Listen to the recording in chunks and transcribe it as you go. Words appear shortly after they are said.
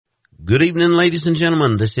Good evening, ladies and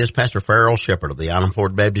gentlemen. This is Pastor Farrell Shepherd of the Island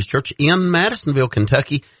Ford Baptist Church in Madisonville,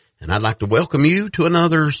 Kentucky, and I'd like to welcome you to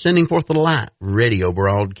another Sending Forth the Light radio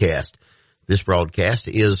broadcast. This broadcast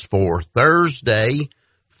is for Thursday,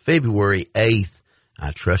 February 8th.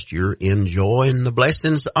 I trust you're enjoying the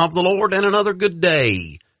blessings of the Lord and another good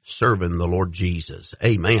day serving the Lord Jesus.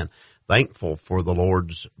 Amen. Thankful for the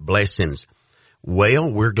Lord's blessings.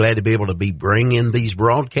 Well, we're glad to be able to be bringing these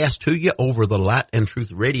broadcasts to you over the Light and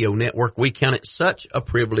Truth Radio Network. We count it such a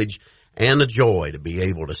privilege and a joy to be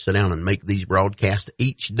able to sit down and make these broadcasts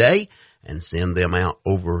each day and send them out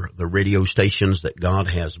over the radio stations that God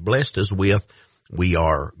has blessed us with. We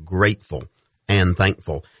are grateful and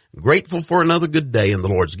thankful. Grateful for another good day, and the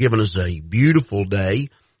Lord's given us a beautiful day,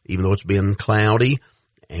 even though it's been cloudy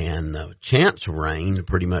and a chance of rain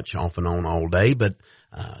pretty much off and on all day, but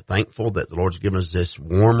thankful that the Lord's given us this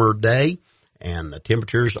warmer day, and the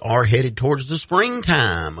temperatures are headed towards the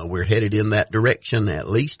springtime. We're headed in that direction at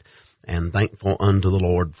least, and thankful unto the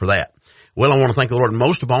Lord for that. Well, I want to thank the Lord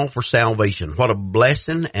most of all for salvation. What a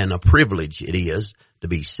blessing and a privilege it is to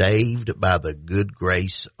be saved by the good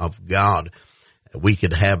grace of God. We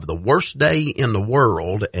could have the worst day in the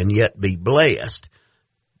world and yet be blessed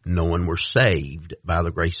knowing we're saved by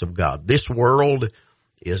the grace of God. This world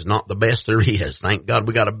is not the best there is. Thank God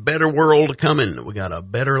we got a better world coming. We got a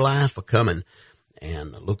better life coming,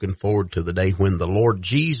 and looking forward to the day when the Lord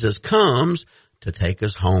Jesus comes to take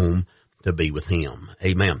us home to be with Him.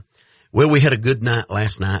 Amen. Well, we had a good night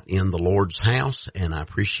last night in the Lord's house, and I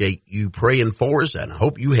appreciate you praying for us, and I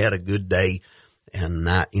hope you had a good day and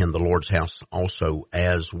night in the Lord's house also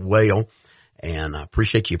as well. And I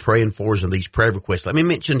appreciate you praying for us in these prayer requests. Let me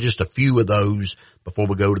mention just a few of those before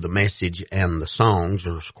we go to the message and the songs,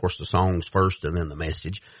 or of course the songs first and then the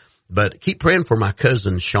message. But keep praying for my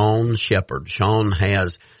cousin Sean Shepherd. Sean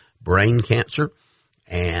has brain cancer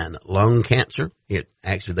and lung cancer. It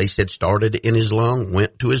actually, they said, started in his lung,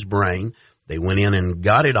 went to his brain. They went in and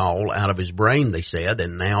got it all out of his brain, they said,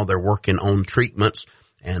 and now they're working on treatments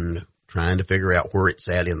and trying to figure out where it's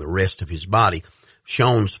at in the rest of his body.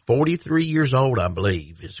 Sean's 43 years old, I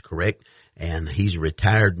believe, is correct, and he's a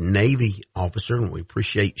retired Navy officer, and we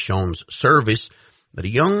appreciate Sean's service, but a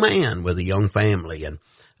young man with a young family and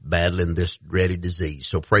battling this dreaded disease.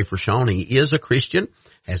 So pray for Sean. He is a Christian,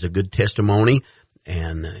 has a good testimony,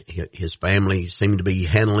 and his family seem to be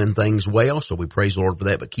handling things well, so we praise the Lord for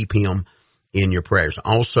that, but keep him in your prayers.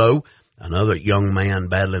 Also, another young man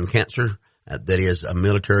battling cancer that is a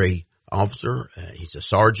military officer. He's a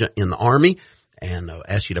sergeant in the Army. And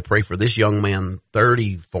ask you to pray for this young man,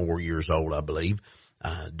 34 years old, I believe,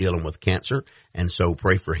 dealing with cancer. And so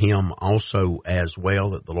pray for him also as well,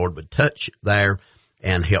 that the Lord would touch there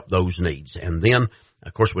and help those needs. And then,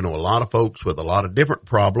 of course, we know a lot of folks with a lot of different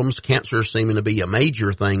problems. Cancer is seeming to be a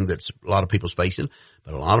major thing that's a lot of people's facing,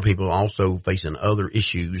 but a lot of people also facing other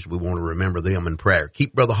issues. We want to remember them in prayer.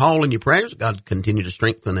 Keep Brother Hall in your prayers. God continue to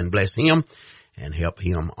strengthen and bless him and help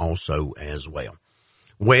him also as well.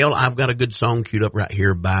 Well, I've got a good song queued up right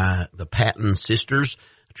here by the Patton Sisters.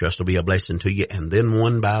 I trust it'll be a blessing to you. And then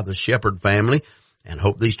one by the Shepherd family. And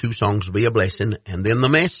hope these two songs will be a blessing. And then the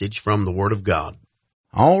message from the Word of God.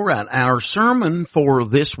 All right. Our sermon for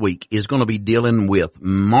this week is going to be dealing with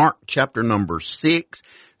Mark chapter number 6.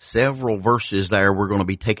 Several verses there. We're going to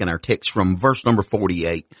be taking our text from verse number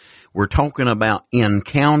 48. We're talking about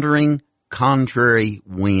encountering contrary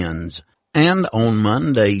winds. And on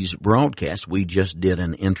Monday's broadcast, we just did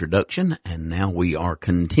an introduction, and now we are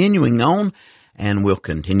continuing on, and we'll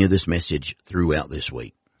continue this message throughout this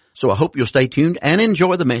week. So I hope you'll stay tuned and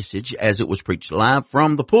enjoy the message as it was preached live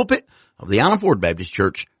from the pulpit of the Island Ford Baptist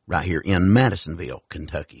Church right here in Madisonville,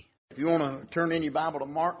 Kentucky. If you want to turn in your Bible to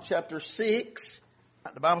Mark chapter 6,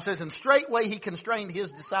 the Bible says, "And straightway he constrained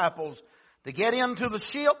his disciples to get into the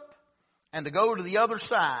ship and to go to the other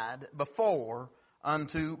side before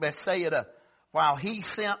unto Bethsaida, while he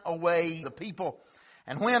sent away the people.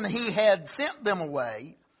 And when he had sent them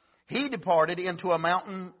away, he departed into a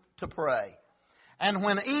mountain to pray. And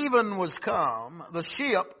when even was come, the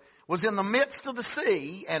ship was in the midst of the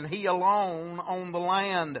sea, and he alone on the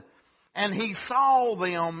land. And he saw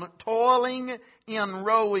them toiling in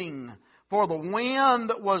rowing, for the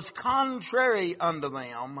wind was contrary unto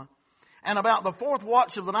them. And about the fourth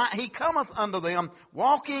watch of the night, he cometh unto them,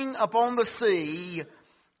 walking upon the sea,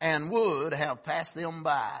 and would have passed them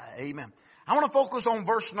by." Amen. I want to focus on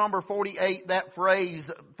verse number 48, that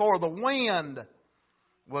phrase, "for the wind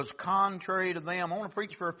was contrary to them." I want to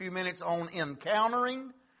preach for a few minutes on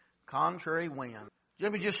encountering contrary wind.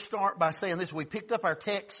 Let me just start by saying this. We picked up our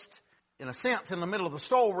text, in a sense, in the middle of the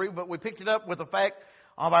story, but we picked it up with the fact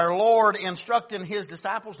of our Lord instructing His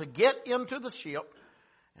disciples to get into the ship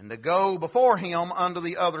and to go before Him unto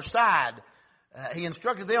the other side. He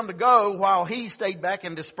instructed them to go while He stayed back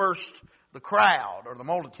and dispersed the crowd or the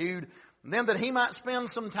multitude, and then that He might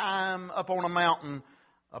spend some time up on a mountain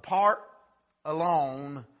apart,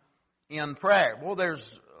 alone, in prayer. Well,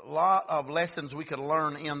 there's a lot of lessons we could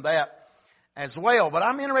learn in that as well. But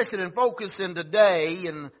I'm interested in focusing today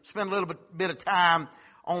and spend a little bit of time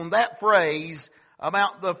on that phrase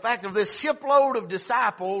about the fact of this shipload of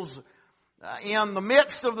disciples in the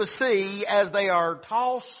midst of the sea as they are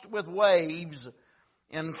tossed with waves,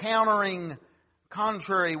 encountering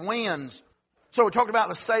contrary winds. So we talked about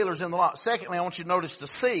the sailors in the lot. Secondly, I want you to notice the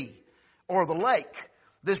sea or the lake.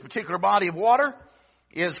 This particular body of water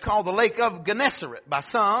is called the Lake of Gennesaret by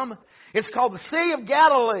some. It's called the Sea of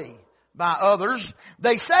Galilee by others.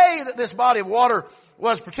 They say that this body of water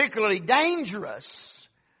was particularly dangerous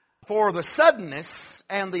for the suddenness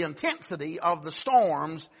and the intensity of the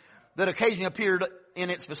storms that occasionally appeared in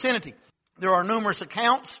its vicinity. There are numerous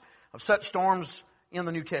accounts of such storms in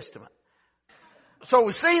the New Testament. So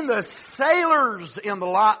we've seen the sailors in the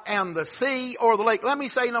lot and the sea or the lake. Let me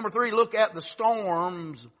say number 3, look at the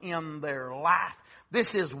storms in their life.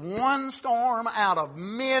 This is one storm out of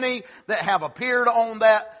many that have appeared on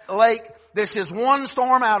that lake. This is one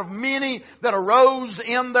storm out of many that arose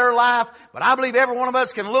in their life. But I believe every one of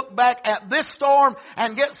us can look back at this storm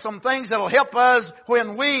and get some things that will help us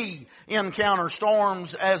when we encounter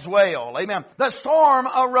storms as well. Amen. The storm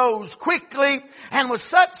arose quickly and with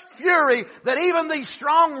such fury that even these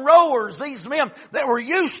strong rowers, these men that were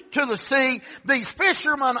used to the sea, these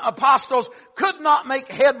fishermen apostles, could not make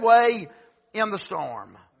headway in the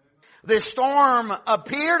storm. This storm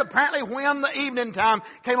appeared apparently when the evening time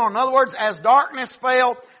came on. In other words, as darkness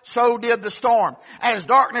fell, so did the storm. As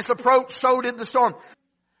darkness approached, so did the storm.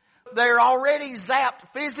 They're already zapped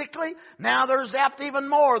physically. Now they're zapped even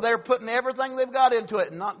more. They're putting everything they've got into it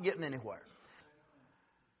and not getting anywhere.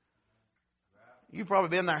 You've probably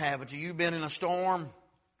been there, haven't you? You've been in a storm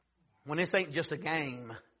when this ain't just a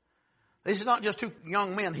game. This is not just two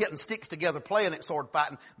young men hitting sticks together playing at sword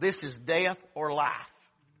fighting. This is death or life.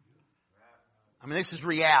 I mean, this is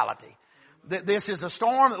reality. This is a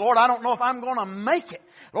storm that, Lord, I don't know if I'm going to make it.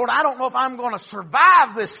 Lord, I don't know if I'm going to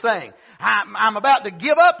survive this thing. I'm about to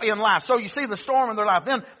give up in life. So you see the storm in their life.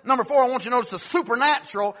 Then, number 4, I want you to notice the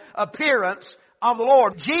supernatural appearance of the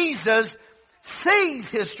Lord. Jesus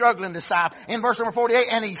sees His struggling disciples. In verse number 48,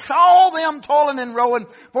 and He saw them toiling and rowing,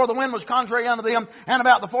 for the wind was contrary unto them. And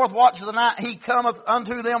about the 4th watch of the night, He cometh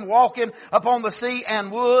unto them walking upon the sea,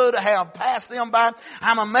 and would have passed them by.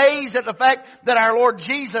 I'm amazed at the fact that our Lord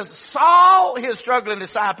Jesus saw His struggling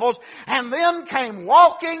disciples, and then came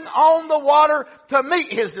walking on the water to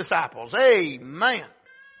meet His disciples. Amen.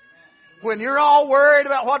 When you're all worried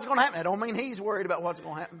about what's going to happen, that don't mean He's worried about what's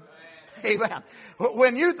going to happen. Amen.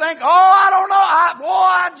 When you think, I don't know,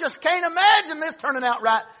 I just can't imagine this turning out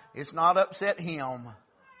right. It's not upset Him.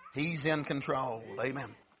 He's in control.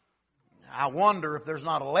 Amen. I wonder if there's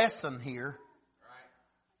not a lesson here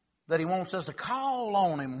that He wants us to call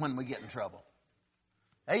on Him when we get in trouble.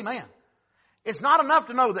 Amen. It's not enough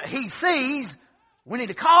to know that He sees. We need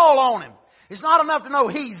to call on Him. It's not enough to know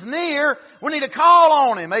He's near. We need to call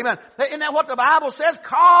on Him. Amen. Isn't that what the Bible says?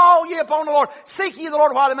 Call ye upon the Lord. Seek ye the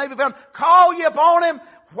Lord while He may be found. Call ye upon Him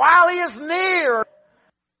while He is near.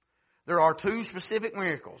 There are 2 specific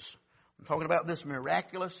miracles. I'm talking about this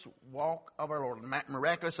miraculous walk of our Lord,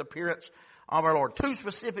 miraculous appearance of our Lord. 2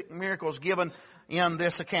 specific miracles given in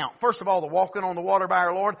this account. First of all, the walking on the water by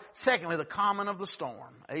our Lord. Secondly, the calming of the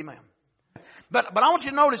storm. Amen. But I want you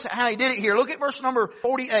to notice how He did it here. Look at verse number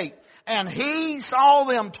 48. And He saw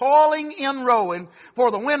them toiling in rowing, for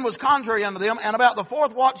the wind was contrary unto them. And about the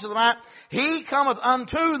 4th watch of the night, He cometh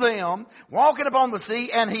unto them, walking upon the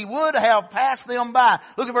sea, and He would have passed them by.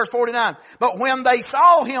 Look at verse 49. But when they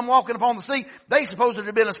saw Him walking upon the sea, they supposed it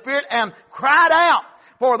had been a spirit, and cried out,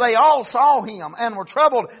 for they all saw Him, and were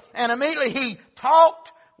troubled. And immediately He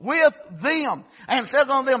talked with them, and said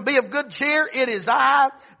unto them, Be of good cheer, it is I,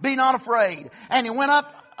 be not afraid. And He went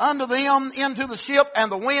up unto them into the ship,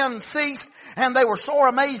 and the wind ceased, and they were sore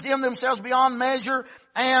amazed in themselves beyond measure,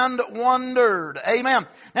 and wondered. Amen.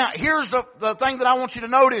 Now, here's the thing that I want you to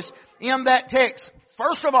notice in that text.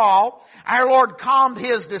 First of all, our Lord calmed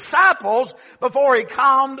His disciples before He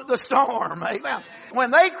calmed the storm. Amen. When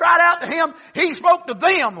they cried out to Him, He spoke to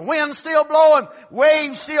them. Wind still blowing,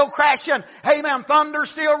 waves still crashing. Amen. Thunder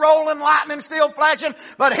still rolling, lightning still flashing.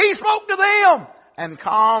 But He spoke to them and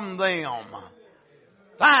calmed them.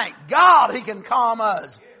 Thank God He can calm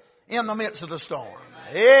us in the midst of the storm.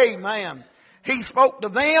 Amen. He spoke to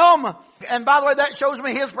them. And by the way, that shows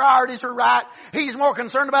me his priorities are right. He's more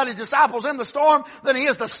concerned about his disciples in the storm than he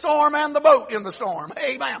is the storm and the boat in the storm.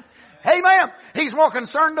 Amen. Amen. He's more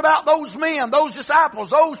concerned about those men, those disciples,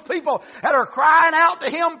 those people that are crying out to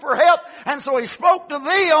him for help. And so he spoke to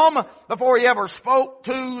them before he ever spoke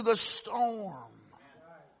to the storm.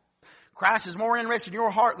 Christ is more interested in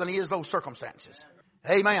your heart than he is those circumstances.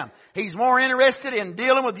 Amen. He's more interested in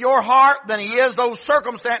dealing with your heart than he is those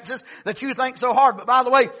circumstances that you think so hard. But by the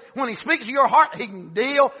way, when he speaks to your heart, he can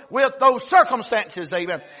deal with those circumstances.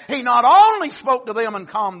 Amen. He not only spoke to them and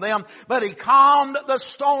calmed them, but he calmed the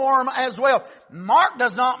storm as well. Mark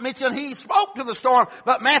does not mention he spoke to the storm,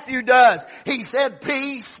 but Matthew does. He said,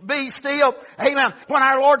 peace, be still. Amen. When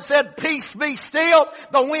our Lord said, peace, be still,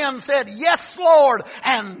 the wind said, yes, Lord,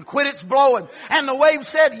 and quit its blowing. And the wave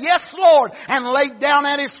said, yes, Lord, and laid down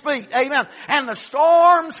at his feet. Amen. And the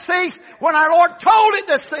storm ceased when our Lord told it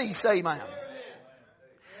to cease. Amen.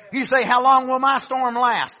 You say, how long will my storm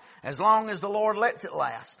last? As long as the Lord lets it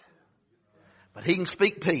last. But he can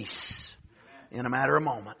speak peace in a matter of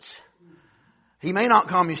moments. He may not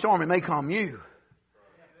calm your storm, he may calm you.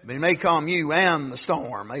 But he may calm you and the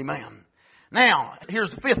storm. Amen. Now,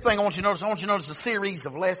 here's the fifth thing I want you to notice. I want you to notice a series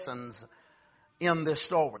of lessons in this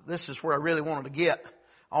story. This is where I really wanted to get.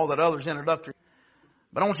 All that other's introductory.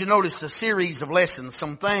 But I want you to notice a series of lessons,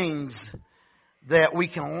 some things that we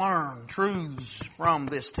can learn, truths from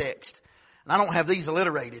this text. And I don't have these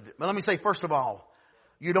alliterated. But let me say, first of all,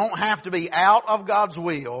 you don't have to be out of God's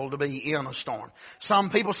will to be in a storm. Some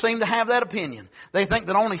people seem to have that opinion. They think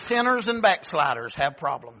that only sinners and backsliders have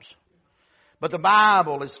problems. But the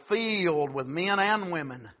Bible is filled with men and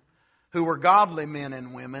women who were godly men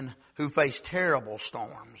and women who faced terrible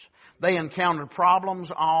storms. They encountered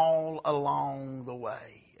problems all along the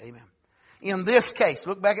way. Amen. In this case,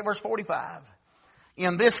 look back at verse 45.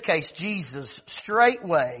 In this case, Jesus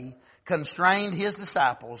straightway constrained his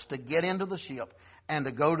disciples to get into the ship and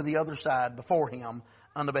to go to the other side before him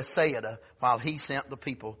unto Bethsaida while he sent the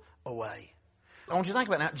people away. I want you to think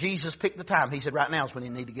about it now. Jesus picked the time. He said, right now is when you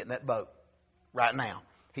need to get in that boat. Right now.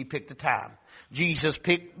 He picked the time. Jesus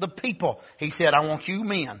picked the people. He said, I want you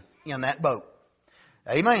men in that boat.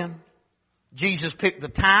 Amen. Jesus picked the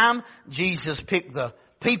time. Jesus picked the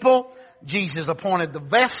people. Jesus appointed the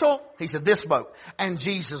vessel. He said, this boat. And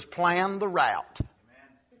Jesus planned the route.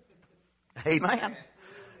 Amen.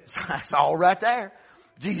 So that's all right there.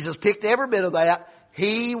 Jesus picked every bit of that.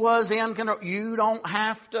 He was in control. You don't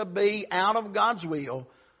have to be out of God's will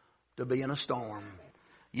to be in a storm.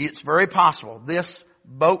 It's very possible. This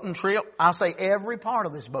boating trip, I'll say every part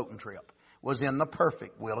of this boating trip was in the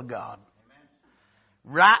perfect will of God.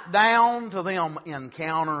 Right down to them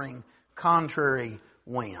encountering contrary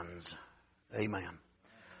winds. Amen.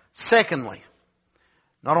 Secondly,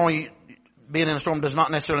 not only being in a storm does not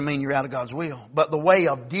necessarily mean you're out of God's will, but the way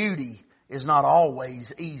of duty is not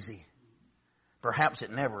always easy. Perhaps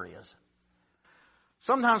it never is.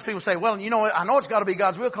 Sometimes people say, well, you know, I know it's got to be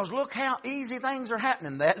God's will because look how easy things are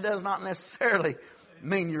happening. That does not necessarily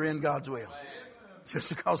mean you're in God's will. Just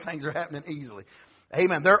because things are happening easily.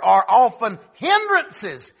 Amen. There are often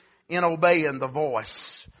hindrances in obeying the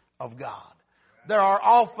voice of God. There are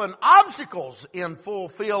often obstacles in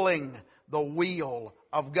fulfilling the will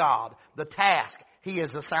of God, the task He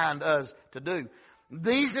has assigned us to do.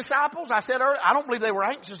 These disciples, I said earlier, I don't believe they were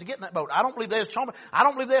anxious to get in that boat. I don't believe they was chomping. I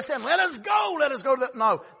don't believe they said, let us go to that.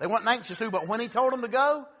 No, they weren't anxious to, but when He told them to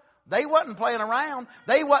go, they wasn't playing around.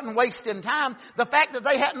 They wasn't wasting time. The fact that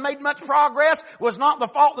they hadn't made much progress was not the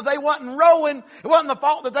fault that they wasn't rowing. It wasn't the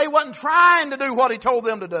fault that they wasn't trying to do what He told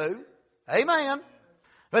them to do. Amen.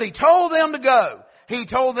 But He told them to go. He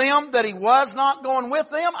told them that He was not going with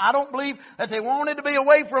them. I don't believe that they wanted to be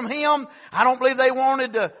away from Him. I don't believe they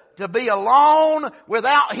wanted to be alone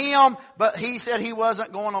without Him. But He said He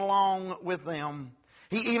wasn't going along with them.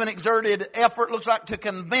 He even exerted effort, looks like, to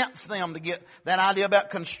convince them to get that idea about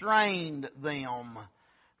constrained them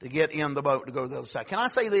to get in the boat to go to the other side. Can I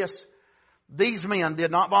say this? These men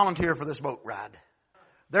did not volunteer for this boat ride.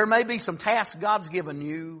 There may be some tasks God's given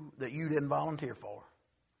you that you didn't volunteer for.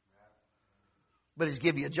 But He's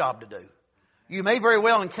given you a job to do. You may very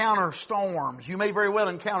well encounter storms. You may very well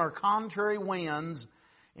encounter contrary winds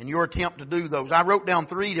in your attempt to do those. I wrote down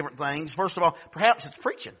 3 different things. First of all, perhaps it's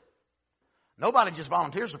preaching. Nobody just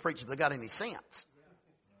volunteers to preach if they got any sense.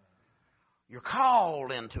 You're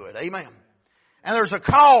called into it. Amen. And there's a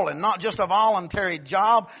calling, not just a voluntary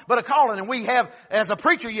job, but a calling. And we have, as a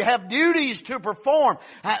preacher, you have duties to perform.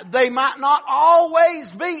 They might not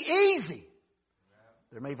always be easy.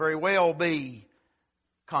 There may very well be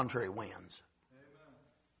contrary winds.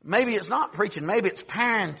 Maybe it's not preaching. Maybe it's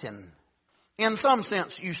parenting. In some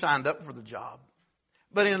sense, you signed up for the job.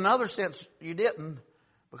 But in another sense, you didn't,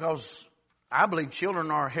 because I believe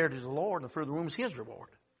children are a heritage of the Lord, and the fruit of the womb is His reward.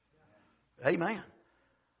 Amen.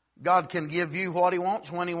 God can give you what He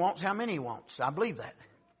wants, when He wants, how many He wants. I believe that.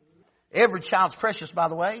 Every child's precious, by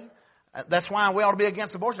the way. That's why we ought to be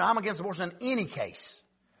against abortion. I'm against abortion in any case.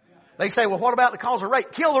 They say, well, what about the cause of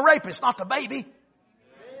rape? Kill the rapist, not the baby.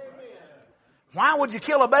 Why would you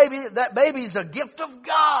kill a baby? That baby's a gift of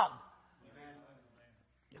God.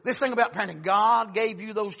 This thing about parenting, God gave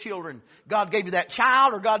you those children. God gave you that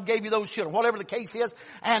child, or God gave you those children, whatever the case is.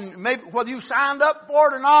 And maybe whether you signed up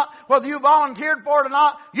for it or not, whether you volunteered for it or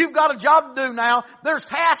not, you've got a job to do now. There's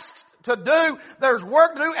tasks to do. There's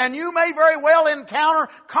work to do. And you may very well encounter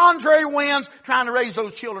contrary winds trying to raise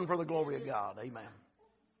those children for the glory of God. Amen.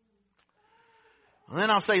 And then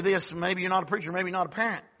I'll say this, maybe you're not a preacher, maybe you're not a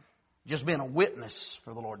parent. Just being a witness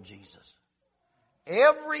for the Lord Jesus.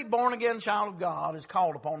 Every born-again child of God is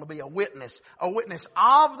called upon to be a witness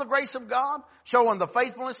of the grace of God, showing the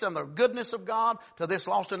faithfulness and the goodness of God to this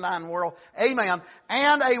lost and dying world. Amen.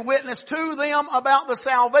 And a witness to them about the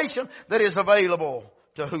salvation that is available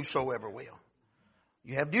to whosoever will.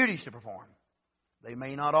 You have duties to perform. They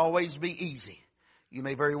may not always be easy. You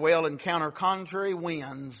may very well encounter contrary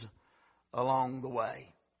winds along the way.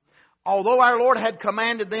 Although our Lord had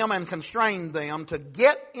commanded them and constrained them to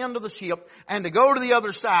get into the ship and to go to the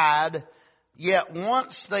other side, yet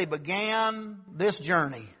once they began this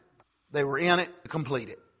journey, they were in it to complete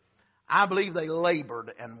it. I believe they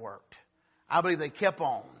labored and worked. I believe they kept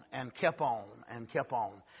on and kept on and kept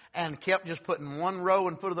on. And kept just putting one row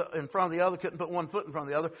in front of the other, couldn't put one foot in front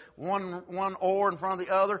of the other, one oar in front of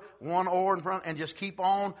the other, one oar in front, and just keep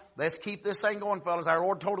on. Let's keep this thing going, fellas. Our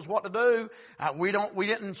Lord told us what to do. We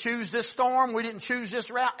didn't choose this storm. We didn't choose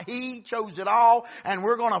this route. He chose it all, and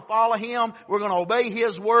we're going to follow Him. We're going to obey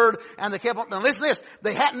His word. And they kept on. Now listen to this.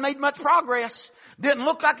 They hadn't made much progress. Didn't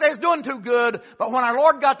look like they was doing too good. But when our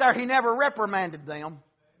Lord got there, He never reprimanded them.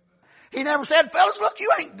 He never said, fellas, look, you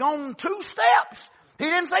ain't gone 2 steps. He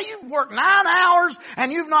didn't say you've worked 9 hours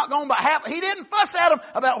and you've not gone by half. He didn't fuss at them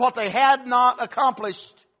about what they had not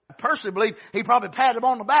accomplished. I personally believe He probably patted them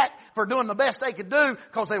on the back for doing the best they could do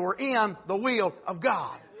because they were in the will of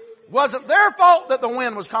God. It wasn't their fault that the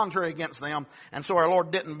wind was contrary against them, and so our Lord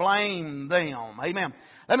didn't blame them. Amen.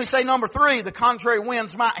 Let me say number 3, the contrary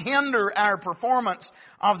winds might hinder our performance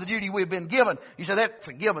of the duty we've been given. You say that's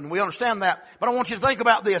a given. We understand that. But I want you to think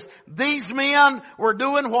about this. These men were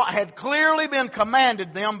doing what had clearly been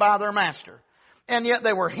commanded them by their master. And yet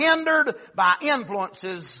they were hindered by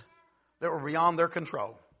influences that were beyond their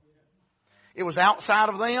control. It was outside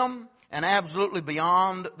of them and absolutely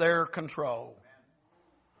beyond their control.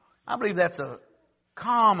 I believe that's a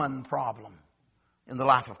common problem in the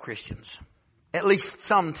life of Christians. At least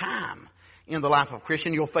sometime in the life of a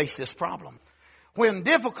Christian, you'll face this problem. When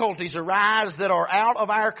difficulties arise that are out of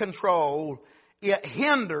our control, it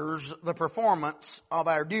hinders the performance of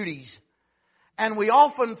our duties. And we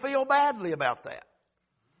often feel badly about that.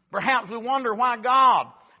 Perhaps we wonder why God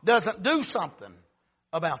doesn't do something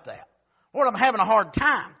about that. Lord, I'm having a hard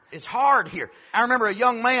time. It's hard here. I remember a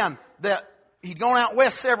young man that he'd gone out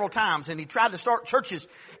west several times and he tried to start churches,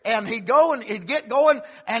 and he'd go and he'd get going,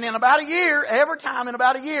 and in about a year, every time in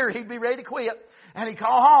about a year, he'd be ready to quit. And he'd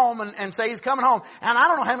call home and say he's coming home. And I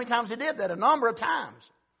don't know how many times he did that, a number of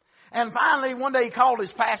times. And finally, one day he called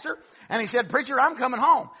his pastor and he said, preacher, I'm coming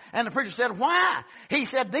home. And the preacher said, why? He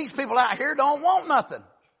said, these people out here don't want nothing.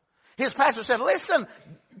 His pastor said, listen,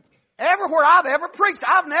 everywhere I've ever preached,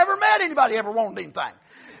 I've never met anybody ever wanted anything.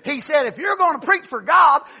 He said, if you're going to preach for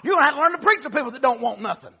God, you're going to have to learn to preach to people that don't want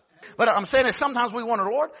nothing. But I'm saying is sometimes we wonder,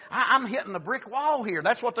 Lord, I'm hitting a brick wall here.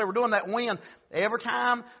 That's what they were doing, that wind. Every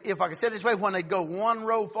time, if I could say it this way, when they'd go one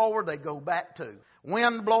row forward, they'd go back 2.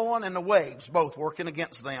 Wind blowing and the waves both working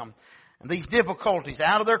against them. And these difficulties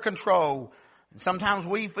out of their control. And sometimes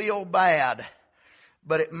we feel bad.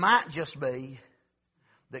 But it might just be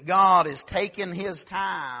that God is taking His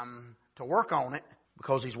time to work on it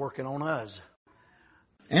because He's working on us.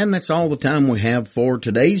 And that's all the time we have for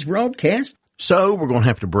today's broadcast. So we're going to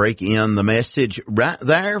have to break in the message right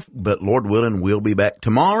there. But Lord willing, we'll be back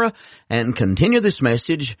tomorrow and continue this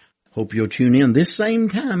message. Hope you'll tune in this same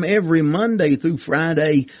time every Monday through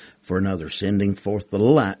Friday for another Sending Forth the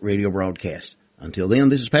Light radio broadcast. Until then,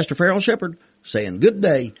 this is Pastor Farrell Shepherd saying good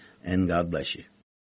day and God bless you.